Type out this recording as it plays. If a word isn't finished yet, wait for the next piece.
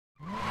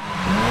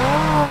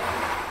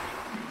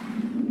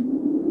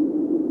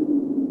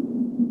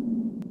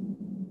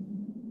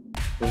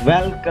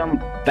Welcome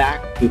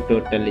back to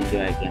Totally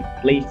Joy Game.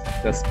 Please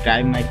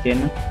subscribe my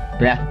channel,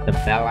 press the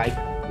bell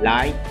icon,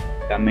 like,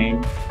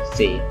 comment,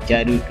 share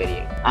जरूर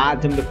करिए।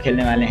 आज हम लोग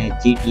खेलने वाले हैं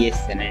GTA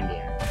San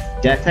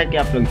Andreas। जैसा कि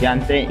आप लोग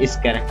जानते हैं इस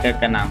कैरेक्टर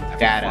का नाम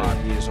कैरल।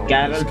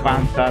 कैरल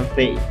 5 साल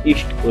से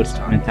ईस्ट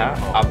कोस्ट में था,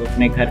 अब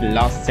अपने घर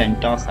लॉस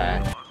सेंटोस आया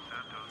है।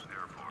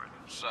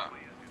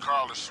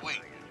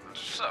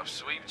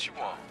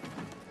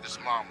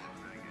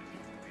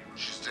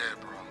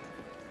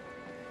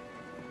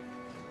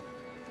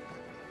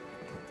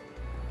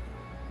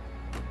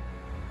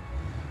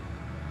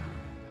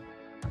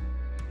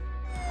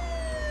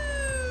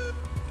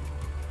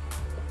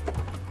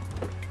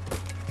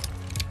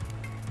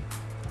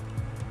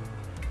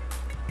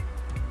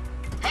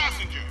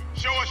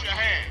 Show us your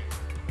hand.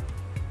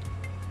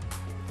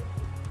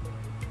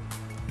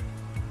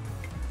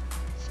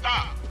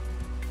 Stop.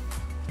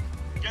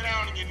 Get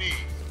down on your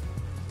knees.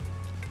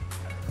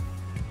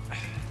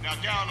 Now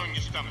down on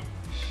your stomach.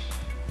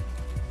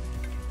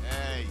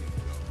 There you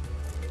go.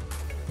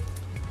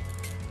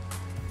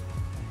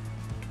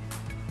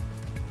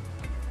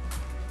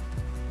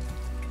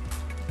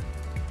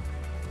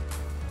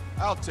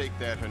 I'll take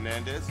that,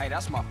 Hernandez. Hey,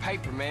 that's my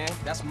paper, man.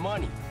 That's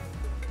money.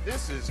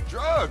 This is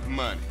drug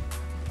money.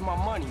 My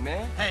money,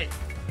 man. Hey,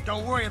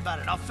 don't worry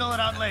about it. I'll fill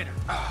it out later.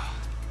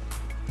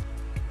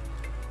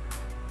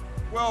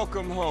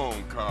 Welcome home,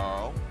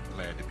 Carl.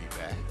 Glad to be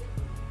back.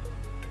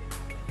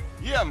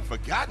 You haven't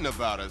forgotten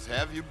about us,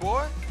 have you,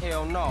 boy?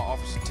 Hell no,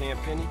 Officer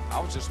Tenpenny.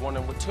 I was just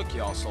wondering what took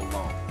y'all so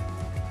long.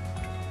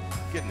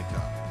 Get in the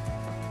car.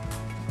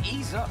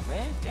 Ease up,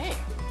 man. Damn.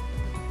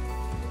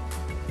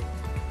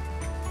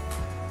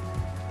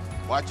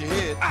 Watch your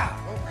head. Oh,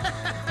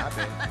 my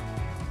bad.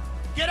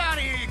 Get out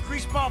of here, you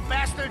greaseball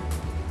bastard!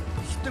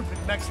 Stupid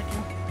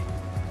Mexican.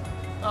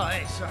 Oh,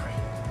 hey, sorry.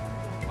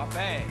 My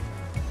bag.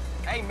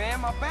 Hey, man,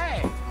 my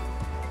bag.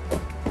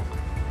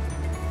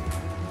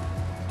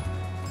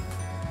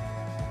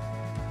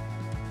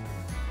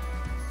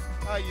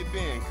 How you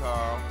been,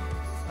 Carl?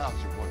 How's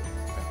your work?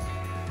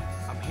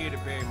 I'm here to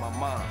bury my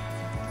mom.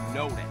 You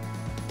know that.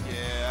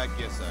 Yeah, I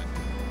guess I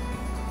do.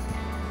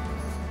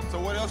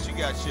 So what else you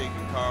got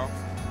shaking, Carl?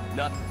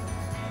 Nothing.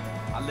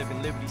 I live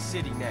in Liberty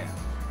City now.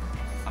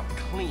 I'm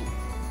clean.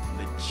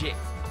 Legit.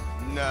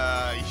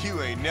 Nah, you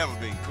ain't never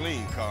been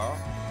clean, Carl.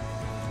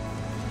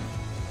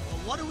 Well,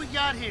 what do we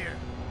got here?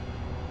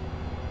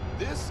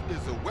 This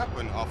is a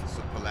weapon,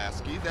 Officer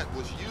Pulaski, that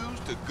was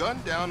used to gun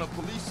down a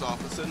police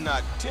officer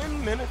not 10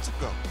 minutes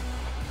ago.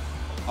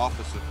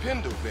 Officer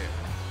Pendleberry.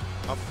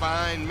 A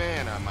fine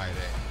man, I might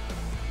add.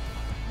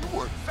 You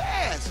work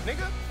fast,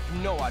 nigga. You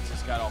know I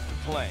just got off the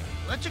plane.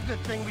 Well, that's a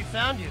good thing we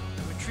found you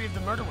and retrieved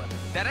the murder weapon.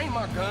 That ain't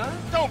my gun.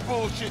 Don't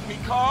bullshit me,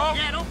 Carl.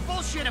 Yeah, don't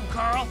bullshit him,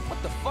 Carl. What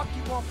the fuck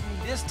you want from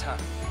me this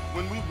time?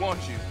 When we want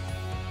you,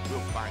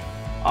 we'll find you.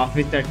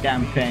 Officer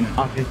टैम्पेन,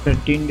 officer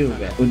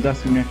टिंडूवेल। कुछ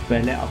 10 minute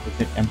पहले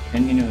officer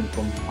टैम्पेन ने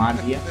उनको मार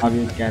दिया। अब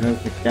ये Carol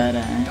से कह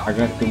रहे हैं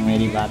अगर तुम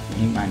मेरी बात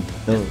नहीं मानते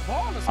तो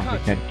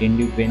ऑफिसर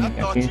टिंडूवेल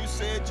का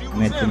केस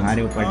मैं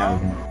तुम्हारे ऊपर डाल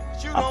दूंगा।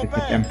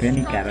 ऑफिसर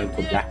टैम्पेन कैरल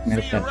को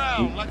ब्लैकमेल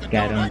करके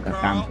कैरल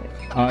का काम है।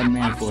 और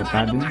मैं आपको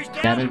बता दूं,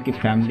 कैरल की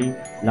फैमिली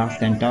लॉस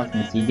सेंटोस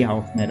में सीजे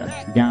हाउस में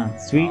रहती, जहाँ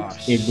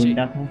स्वीट एक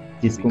गुंडा था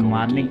जिसको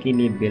मारने के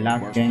लिए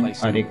बेलास गैंग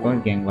और एक और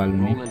गैंग वालों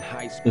ने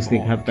उसके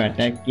घर पर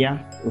अटैक किया।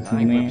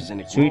 उसमें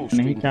स्वीट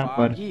नहीं था,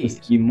 पर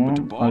उसकी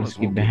मॉम और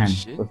उसकी बहन,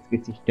 उसकी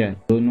सिस्टर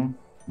दोनों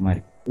मर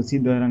गए। उसी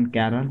दौरान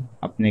कैरल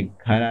अपने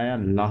घर आया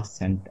लॉस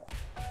सेंटोस।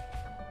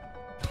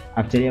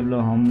 अब चलिए अब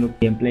हम लोग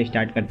गेम प्ले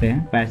स्टार्ट करते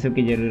हैं। पैसों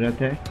की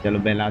जरूरत है, चलो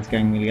बेलास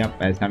गैंग मिल गया,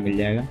 पैसा मिल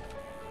जाएगा।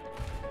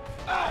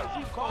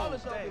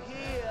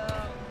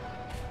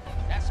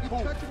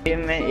 गेम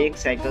में एक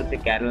साइकिल से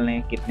कैरल ने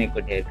कितने को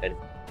ढेर कर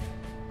दिया?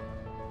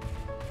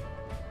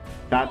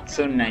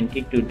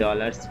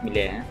 $792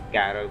 मिले हैं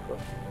कैरल को।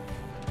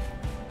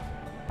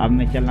 अब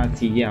मैं चलना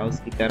सीजे हाउस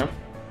की तरफ।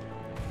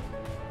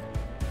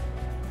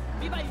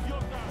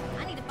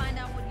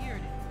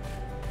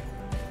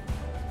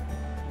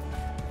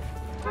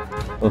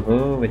 ओहो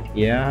बच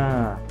गया।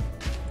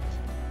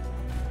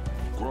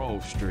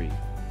 Grove Street,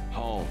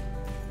 home.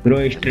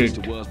 Grove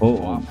street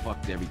home.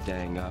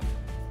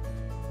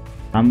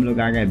 हम लोग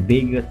आ गए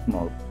बिग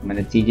स्मोक,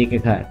 मैंने चीजे के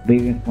घर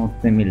बिग स्मोक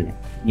से मिलने।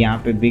 यहाँ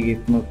पे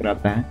बिग स्मोक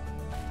रहता है।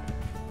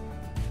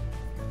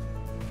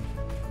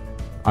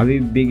 अभी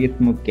बिग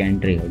स्मोक की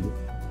एंट्री होगी।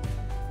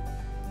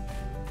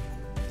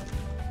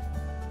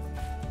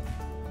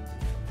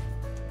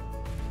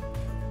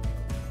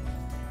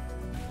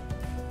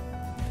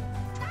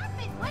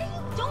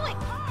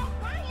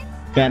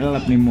 कैरल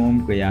अपनी मोम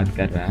को याद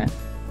कर रहा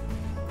है।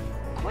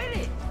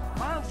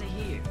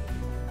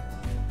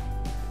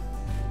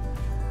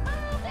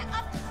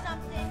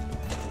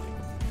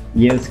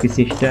 ये उसकी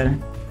सिस्टर है।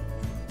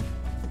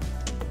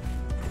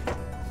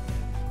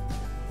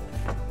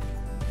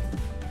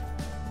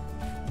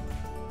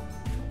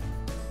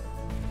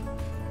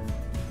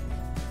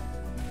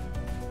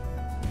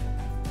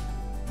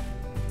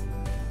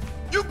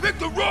 You picked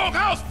the wrong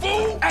house,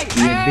 fool! Hey,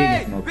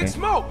 hey, Big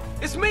Smoke.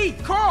 It's me,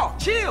 Carl.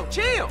 Chill,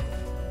 chill.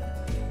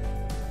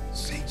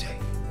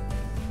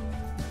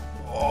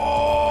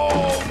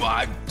 Oh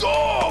my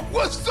dog,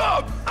 what's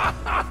up?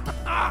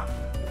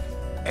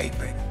 Hey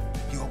baby,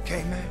 you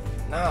okay, man?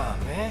 Nah,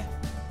 man.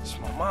 It's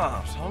my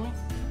mom's, homie.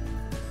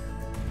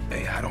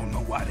 Hey, I don't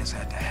know why this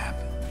had to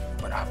happen,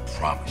 but I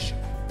promise you,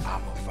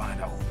 I'ma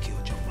find out who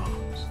killed your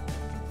moms.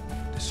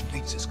 The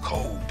streets is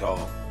cold,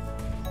 dog.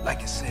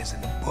 Like it says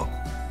in the book,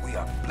 we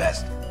are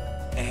blessed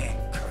and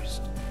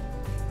cursed.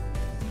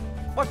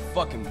 What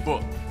fucking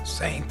book?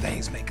 Same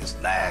things make us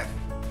laugh,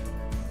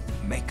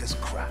 make us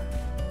cry.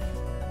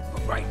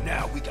 But right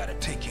now, we gotta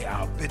take care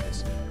of our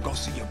business. Go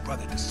see your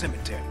brother at the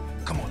cemetery.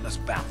 Come on, let's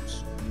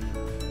bounce.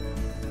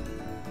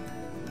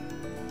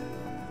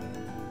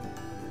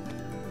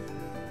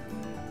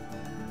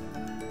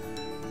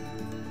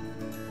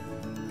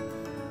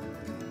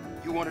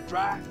 You wanna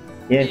drive?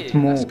 ये Yeah,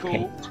 smoke that's है,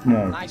 cool.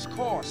 Smoke. Nice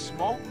car,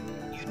 Smoke.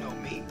 You know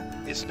me.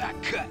 It's not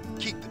cut.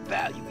 Keep the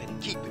value in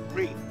it. Keep it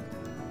real.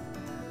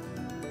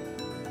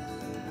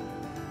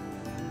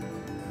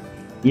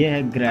 ये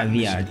है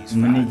graveyard,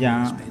 मैंने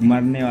जहाँ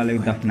मरने वाले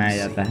को दफनाया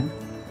जाता है।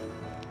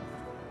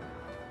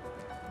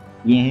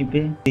 यहीं पे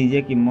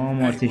सीजे की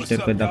मॉम और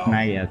सिस्टर को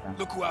दफनाया गया था।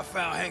 Look who I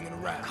found hanging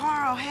around.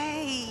 Carl,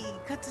 hey,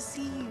 good to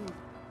see you.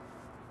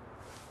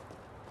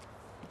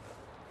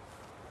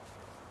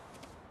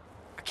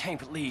 I can't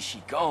believe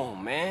she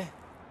gone, man.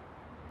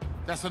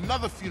 That's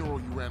another funeral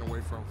you ran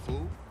away from,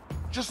 fool.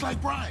 Just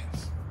like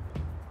Brian's.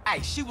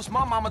 Hey, she was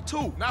my mama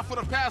too. Not for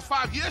the past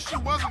 5 years she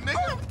wasn't,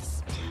 nigga.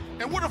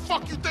 And where the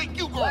fuck you think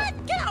you going?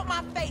 What? Get out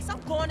my face. I'm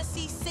going to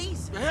see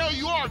Caesar. The hell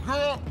you are,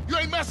 girl. You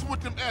ain't messing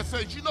with them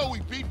essays. You know we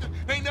beefed it.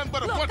 Ain't nothing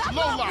but a bunch Look, of I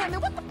love lowlife. women.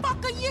 What the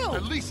fuck are you?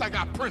 At least I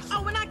got principles.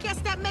 Oh, and I guess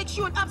that makes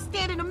you an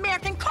upstanding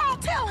American. Carl,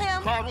 tell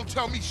him. Carl, don't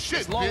tell me shit,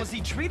 As long bitch. as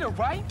he treat her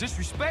right,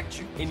 disrespect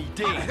you, and he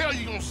How did. the hell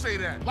you gonna say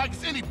that? Like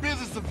it's any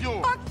business of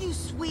yours. Fuck you,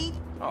 sweet.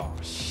 Oh,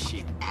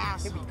 shit. Here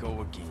Asshole. we go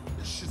again.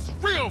 This shit's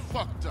real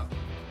fucked up.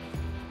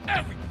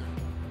 Everything.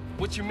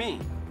 What you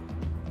mean?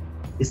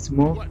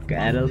 Smoke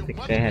Carol से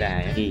कह रहा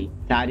है कि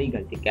सारी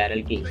गलती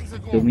Carol की।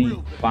 तुम ही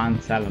 5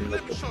 साल हम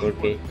लोग को छोड़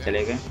के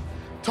चले गए।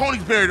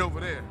 Tony's buried over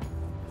there.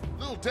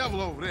 Little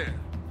devil over there.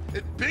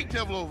 That big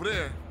devil over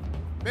there.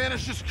 Man,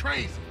 it's just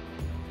crazy.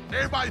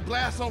 Everybody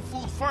blasts on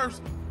food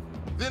first,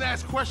 then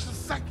ask questions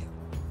second.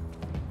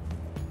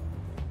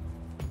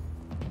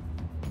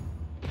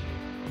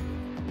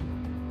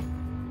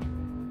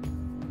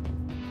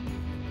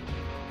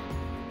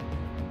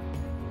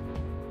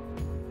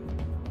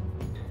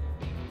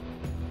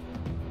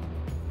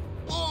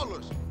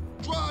 Ballers,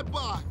 drive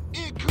by,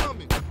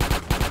 incoming.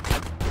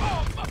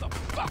 Oh,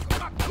 motherfucker,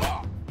 my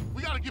car.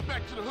 We gotta get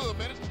back to the hood,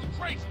 man. It's too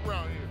crazy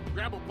around here.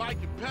 Grab a bike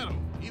and pedal.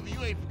 Either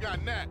you ain't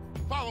forgotten that.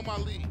 Follow my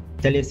lead.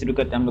 चलिए शुरू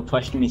करते हैं हम लोग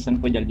first mission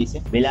को जल्दी से।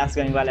 बेलास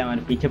gang वाले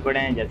हमारे पीछे पड़े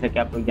हैं, जैसा कि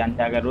आप लोग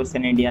जानते हैं। अगर रोज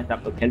सैन एंड्रियास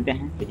आप लोग खेलते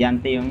हैं तो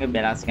जानते ही होंगे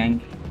बेलास गैंग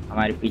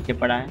हमारे पीछे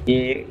पड़ा है। ये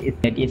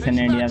इस सैन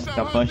एंड्रियास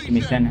का फर्स्ट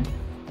मिशन है।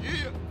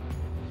 Yeah.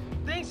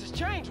 Things has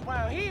changed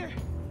around here.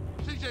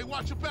 CJ,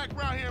 watch your back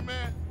around here,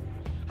 man.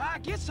 How I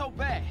get so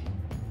bad?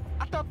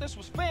 I thought this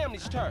was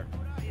family's turf.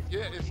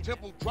 Yeah, it's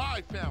Temple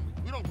Drive family.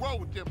 We don't roll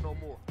with them no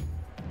more.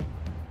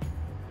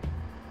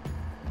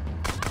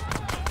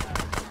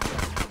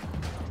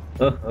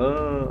 ओहो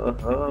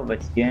ओहो,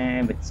 बच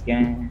गए बच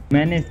गए।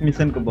 मैंने इस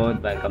mission को बहुत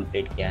बार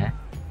कंप्लीट किया है।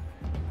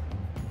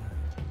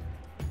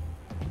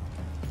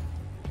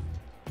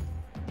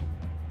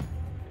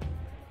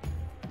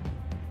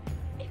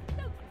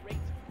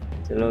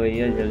 चलो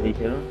भैया जल्दी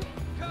चलो,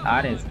 आ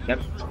रहे हैं क्या?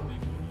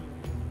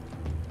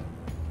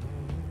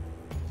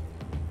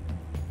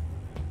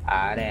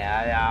 आ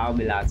रहे आओ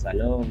बिलास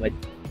वालो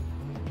बच।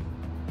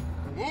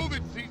 Move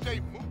it, CJ,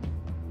 move.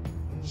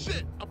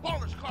 Shit, a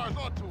baller's car's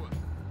onto us.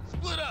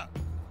 Split up.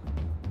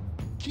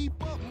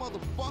 Keep up,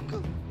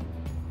 motherfucker.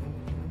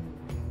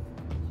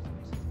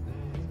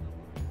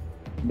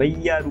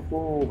 भैया रुको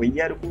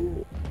भैया रुको।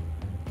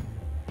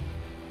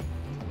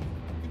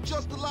 You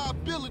just a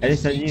liability, अरे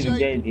सर जी रुक CJ.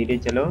 जाए, धीरे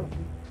चलो।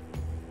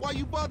 Why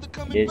you bother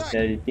coming ये back?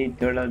 सर जी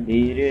थोड़ा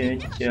धीरे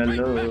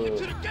चलो।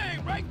 Into the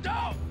game, right,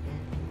 dog?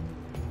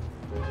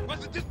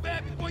 Wasn't this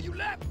bad before you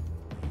left?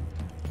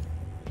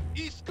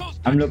 East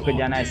Coast हम लोग को country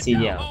जाना है all day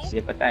सीजे now, हाउस,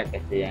 ये पता है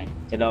कैसे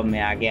जाएंगे। चलो अब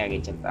मैं आगे आगे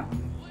चलता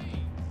हूँ।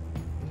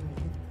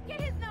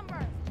 Get his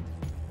number.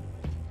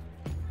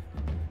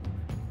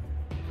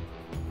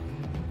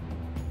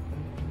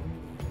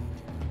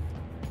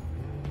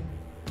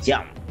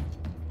 जम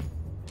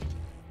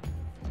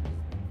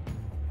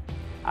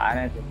आ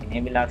रहे तो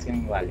किन्हीं बिलास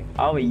गैंग वाले।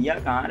 आओ भैया,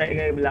 कहाँ रह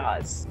गए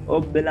बिलास? ओ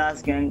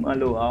बिलास गैंग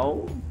वालों आओ,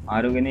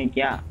 मारोगे नहीं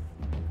क्या?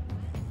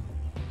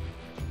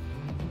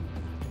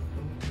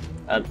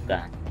 अब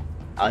कहाँ?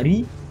 अरे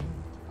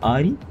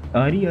अरे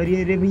अरे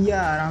अरे अरे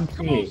भैया आराम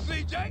Come से। on,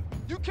 CJ.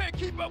 You can't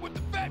keep up with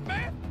the fat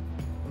man.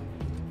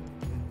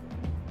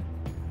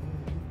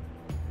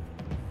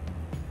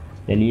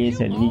 चलिए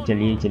सर जी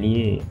चलिए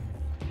चलिए।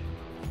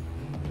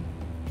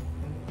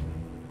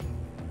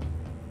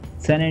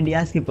 सैन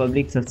एंड्रियास की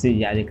पब्लिक सबसे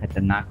ज्यादा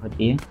खतरनाक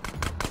होती है।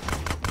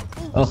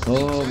 ओहो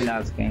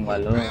बिलास गैंग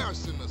वालों।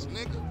 Embarrassing us,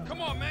 nigga.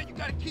 Come on, man. You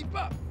gotta keep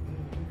up.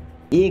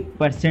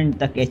 1%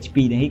 तक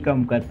HP नहीं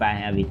कम कर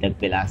पाए हैं अभी तक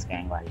बिलास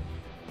गैंग वाले।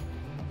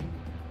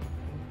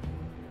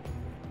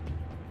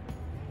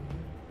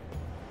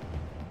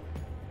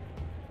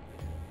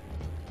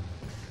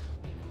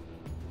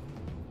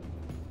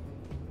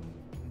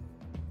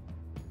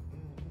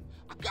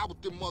 Got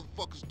with them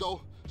motherfuckers though.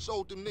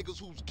 Sold them niggas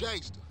who's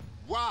gangster.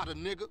 Rider,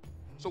 nigga.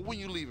 So when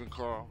you leaving,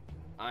 Carl?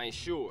 I ain't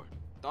sure.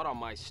 Thought I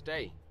might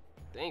stay.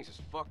 Things is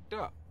fucked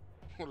up.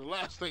 Well, the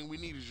last thing we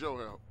need is your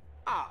help.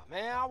 Ah,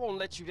 man, I won't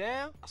let you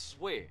down. I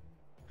swear.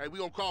 Hey, we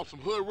gonna call some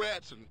hood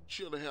rats and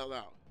chill the hell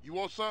out. You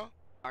want some?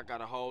 I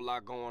got a whole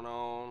lot going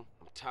on.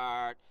 I'm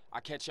tired.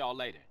 I'll catch y'all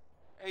later.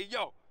 Hey,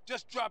 yo,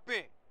 just drop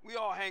in. We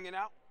all hanging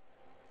out.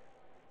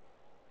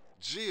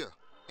 Gia,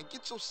 and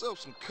get yourself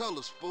some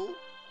colors, fool.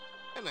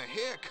 And a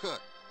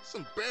haircut. It's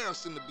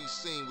embarrassing to be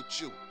seen with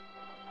you.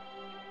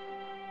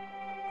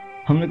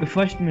 हम लोग का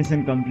first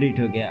mission complete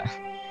हो गया।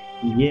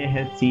 ये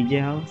है सीजे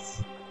house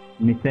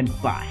mission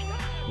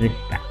first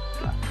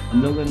respect.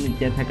 हम लोगों ने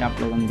जैसा कि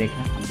आप लोगों ने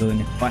देखा, हम लोगों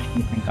ने फर्स्ट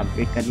मिशन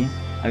कंप्लीट कर लिया।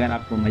 अगर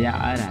आपको मज़ा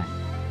आ रहा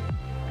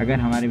है, अगर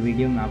हमारे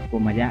वीडियो में आपको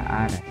मज़ा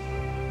आ रहा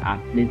है, आप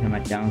प्लीज़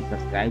हमारे चैनल को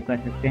सब्सक्राइब कर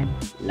सकते हैं,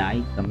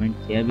 लाइक कमेंट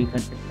शेयर भी कर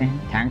सकते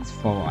हैं। Thanks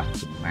for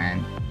watching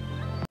man.